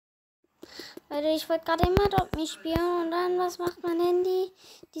Leute, ich wollte gerade immer dort nicht spielen und dann, was macht mein Handy?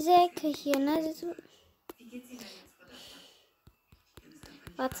 Diese Ecke hier, ne?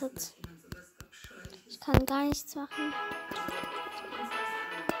 Wartet. Ich kann gar nichts machen.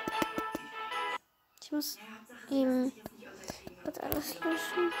 Ich muss eben kurz alles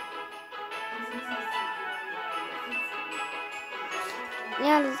löschen.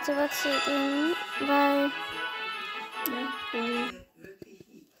 Ja, das ist so was zu tun, weil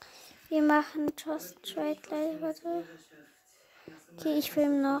wir machen Trust Trade gleich, warte. Okay, ich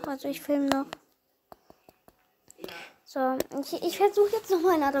filme noch. So, ich versuche jetzt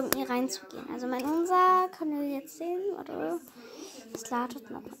nochmal in Adobe reinzugehen. Also mein unser kann ihr jetzt sehen, oder? Es ladet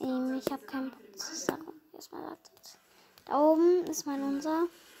noch. Ich habe keinen Bock zu sagen. Erstmal ladet. Da oben ist mein unser.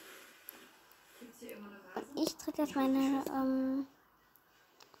 Und ich trete jetzt meine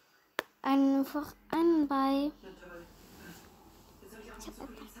einfach einen bei. Ich habe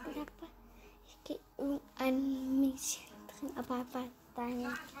einfach gesagt, ich gehe irgendein Mädchen drin, aber bei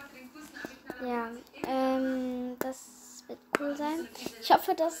deinem. Ja, das wird cool sein. Ich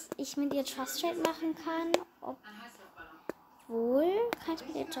hoffe, dass ich mit ihr Trust Trade machen kann. Obwohl, kann ich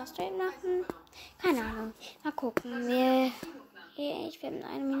mit ihr Trust Trade machen? Keine Ahnung. Mal gucken. Ich werde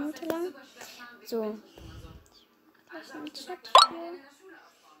 1 Minute lang. So. Gleich im Chat.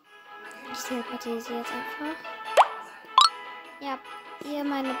 Ich teleportiere jetzt einfach. Ja, ihr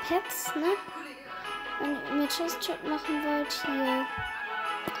meine Pets, ne? Wenn ihr mir Trust Trade machen wollt, hier.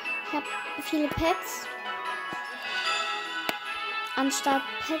 Ich habe viele Pets. Anstatt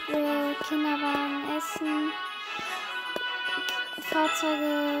Pet, Kinderwagen, Essen,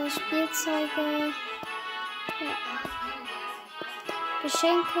 Fahrzeuge, Spielzeuge, ja.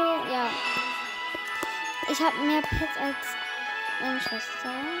 Geschenke, ja. Ich habe mehr Pets als meine Schwester.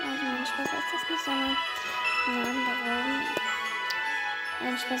 Also meine Schwester ist das nicht, sondern eine andere.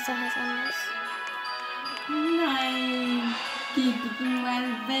 Meine Schwester heißt anders. Nein, gib du mal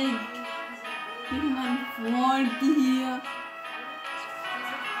weg. Niemand wollte hier.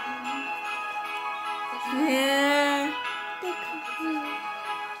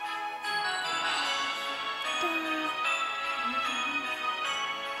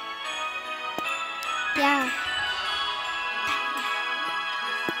 Ja.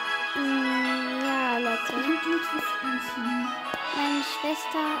 Ja, Leute. Meine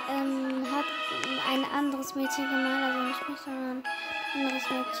Schwester hat ein anderes Mädchen gemalt, also nicht mich, sondern ein anderes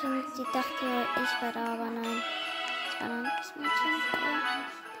Mädchen. Sie dachte, ich war da, aber nein. Es war ein anderes Mädchen.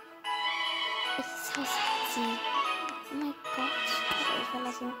 Das Haus hat sie. Oh mein Gott. Ich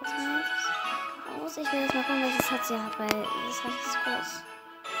verlasse noch kurz mein Haus. Ich will jetzt mal gucken, welches Haus sie hat, weil das Haus ist groß.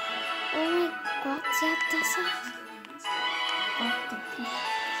 Oh mein Gott, sie hat das Haus. Ach,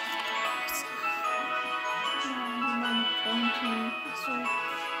 meine Freundin. Achso.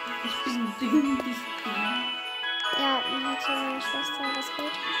 Ich bin dumm, ich bin. Ja, heute meine Schwester, was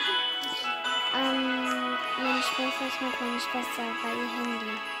geht? Meine Schwester, ich mag meine Schwester bei ihr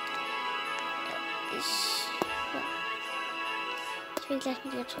Handy. Ich will gleich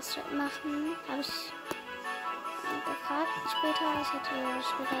mit ihr Trust Trade machen. Habe ich gefragt später. Ich hätte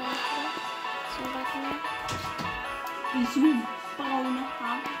später zum Warten. Wieso braune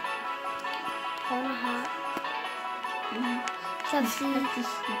Haare? Braune Haar. Mhm. Ich glaube, sie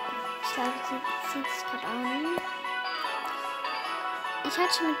zieht sich gerade an. Ich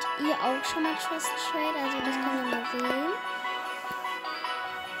hatte mit ihr auch schon mal Trust Trade, also das können wir mal sehen.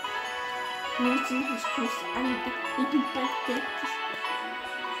 Mädchen, ich muss alle Bett.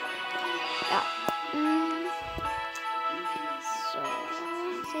 Ja. So,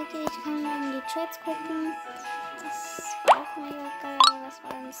 seht ihr, ich kann in die Trades gucken. Das war auch mega geil, aber das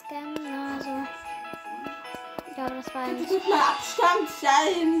war ein Scam. Ne? Also, ich glaube, das war ein... Das muss mal Abstand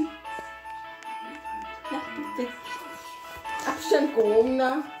sein. Ja, perfekt. Abstand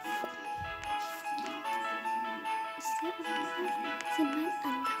gehobener. Sie meint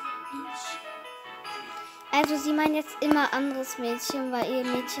anderes Mädchen. Also sie meint jetzt immer anderes Mädchen, weil ihr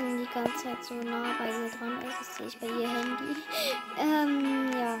Mädchen die ganze Zeit so nah bei ihr dran ist. Das sehe ich bei ihr Handy.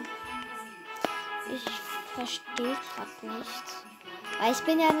 Ja. Ich verstehe gerade nicht. Weil ich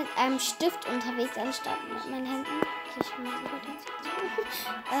bin ja mit einem Stift unterwegs, anstatt mit meinen Händen. Ich mache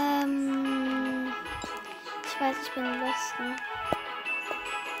ich weiß, ich bin lost, ne?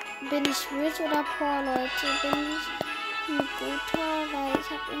 Bin ich rich oder poor, Leute? Bin ich ein guter, weil ich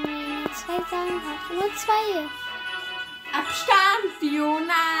habe irgendwie nur 2 Sachen. Habe nur 2. Abstand,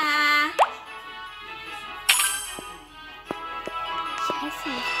 Fiona. Ich weiß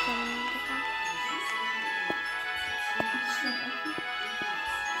nicht,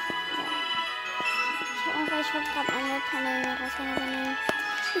 ich wollte gerade eine Kanäle rausnehmen.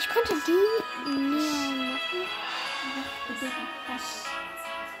 Ich könnte die mir machen. Was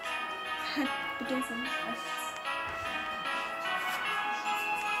hat Bedeutung?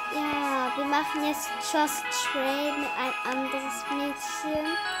 Ja, wir machen jetzt Just Trade mit ein anderes Mädchen.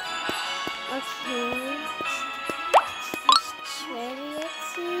 Okay. Ich trade jetzt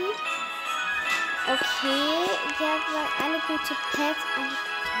sie. Okay, der hat alle gute Pets.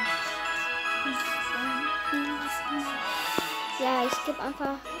 Ja, ich gebe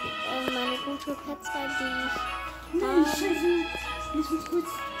einfach meine gute Pets bei, die ich Nein, scheiße. Lass mich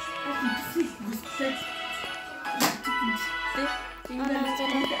kurz. Sie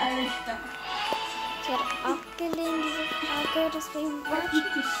hat abgelehnt, diese Frage, deswegen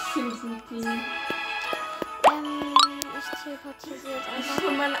ich teleportiere jetzt Ich einfach.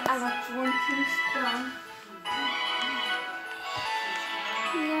 will meine Avatar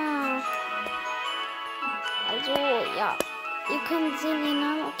Ja. Also, ja. Ihr könnt sehen, ihr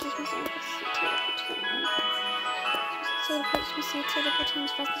Name. Okay, ich muss einfach teleportieren. Ich muss sie teleportieren.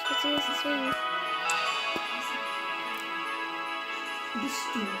 Ich weiß nicht, was sie ist, deswegen. Bist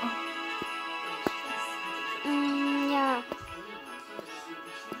du? Ja.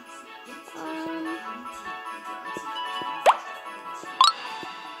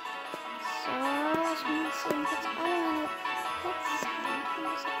 So, ich muss eben kurz alle meine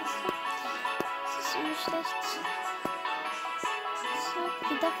Pets. Das ist irgendwie schlecht.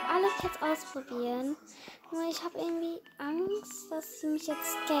 Ich darf alle Pets ausprobieren. Nur ich habe irgendwie Angst, dass sie mich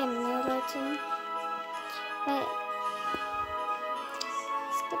jetzt scammen, ne, Leute. Weil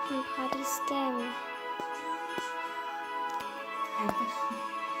es gibt ein paar, die scammen.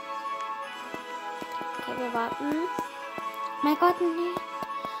 Okay, wir warten. Mein Gott, nee.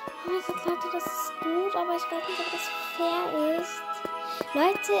 Oh mein Gott, Leute, das ist gut, aber ich weiß nicht, ob das fair ist.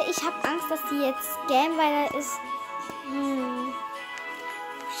 Leute, ich habe Angst, dass die jetzt scammen, weil da ist...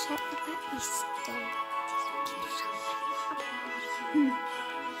 Schreib einfach nicht scammen.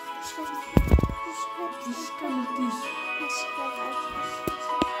 Ich kann nicht.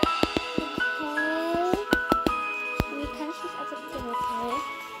 Wie kann ich mich akzeptieren?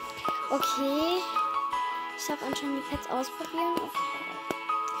 Okay. Ich darf anscheinend die Pets ausprobieren. Okay.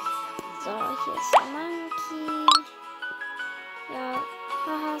 So, hier ist der Monkey. Ja,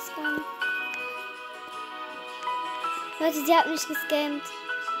 haha, Scam. Leute, sie hat mich gescammt.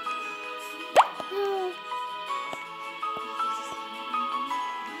 Oh.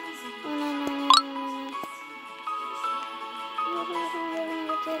 Oh nein.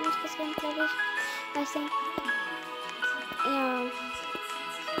 Der hat mich gescammt, glaube ich. Aber ich denke, ja.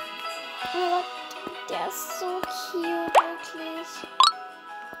 Oh mein Gott, der ist so cute, wirklich.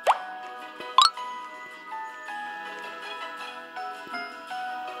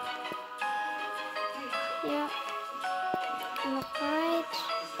 Ja. Noch weit.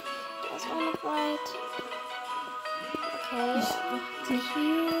 Der ist auch noch weit. Okay.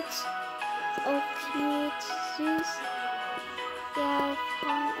 Cute. Auch cute. Süß. Der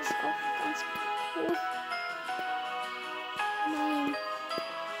Farm ist auch ganz cool. Nein.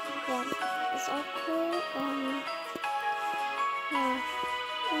 Ja, ist auch cool. Ja.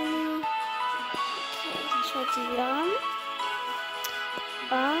 Okay, ich schaue die wieder an.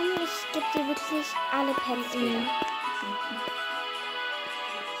 Ich gebe dir wirklich alle Pets wieder.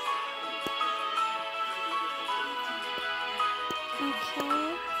 Okay.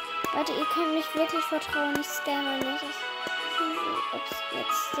 Leute, ihr könnt mich wirklich vertrauen. Ich scanne nicht. Ups,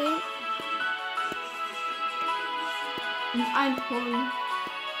 jetzt sehen. Und einholen.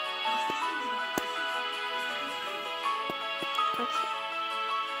 Okay.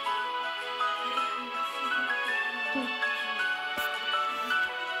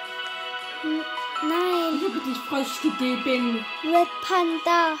 Nein. Ich habe dich frisch gegeben. Red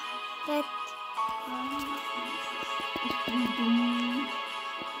Panda. Red. Ich bin dumm.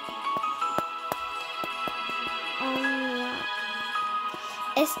 Ja.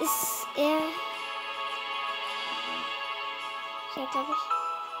 Es ist eher. Ja, glaube ich.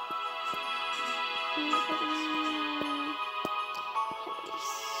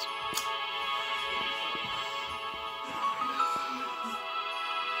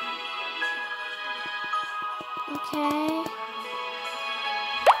 Okay.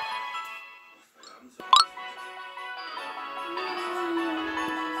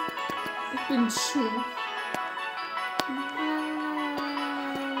 Ich bin schön.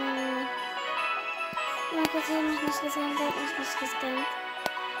 Sie hat mich nicht gescannt, sie hat mich nicht gescannt.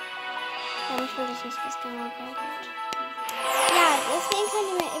 Ja, ich will dich nicht gescannt, aber gut. Ja, deswegen könnt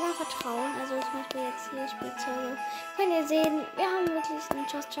ihr mir immer vertrauen. Also zum Beispiel jetzt hier Spielzeuge. Könnt ihr sehen, wir haben wirklich einen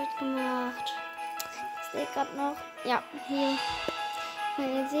Just Chat gemacht. Ich sehe gerade noch. Ja, hier.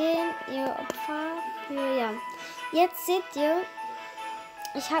 könnt ihr sehen, ihr Opfer für, ja. Jetzt seht ihr,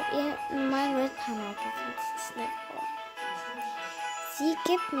 ich habe ihr meinen Red Panda gesetzt. Sie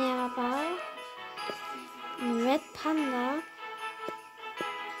gibt mir aber einen Red Panda.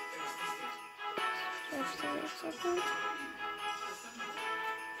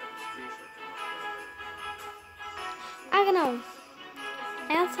 Ah, genau.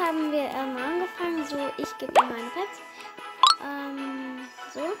 Erst haben wir angefangen, so, ich gebe ihr meine Pets.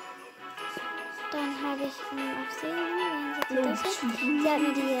 So. Dann habe ich auf sie genommen, dann sieht sie das so. Sie hat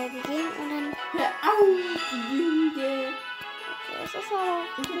mir die gegeben und dann... Hör auf, Lüge. Okay, es ist aber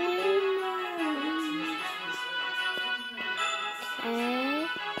okay. Okay.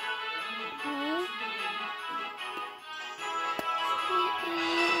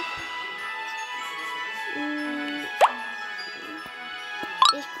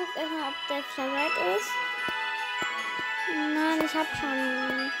 Ich gucke erstmal, ob der verweilt ist. Nein, ich habe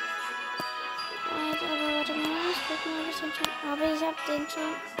schon. Aber warte mal, ich guck mal, ob ich den schon. Aber ich habe den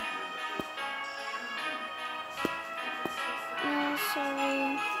schon. Ja, sorry.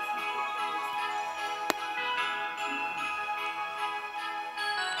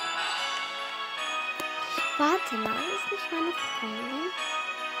 Warte mal, das ist nicht meine Freundin.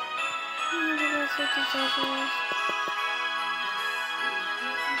 Ja, die war so süß.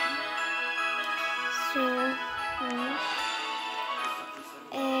 So. Ja.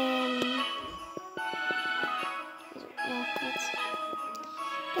 Ja, jetzt.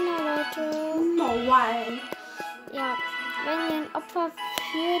 Genau, Leute. No way. Ja, wenn ihr ein Opfer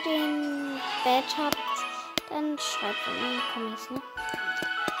für den Badge habt, dann schreibt in den Comments, ne?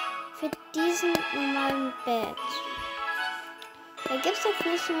 Für diesen normalen Badge. Da gibt es jetzt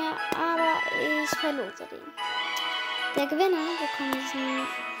nicht mehr, aber ich verlose den. Der Gewinner bekommt diesen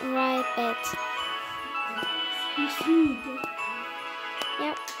Right Badge. Ich fliege.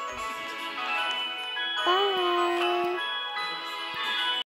 Ja.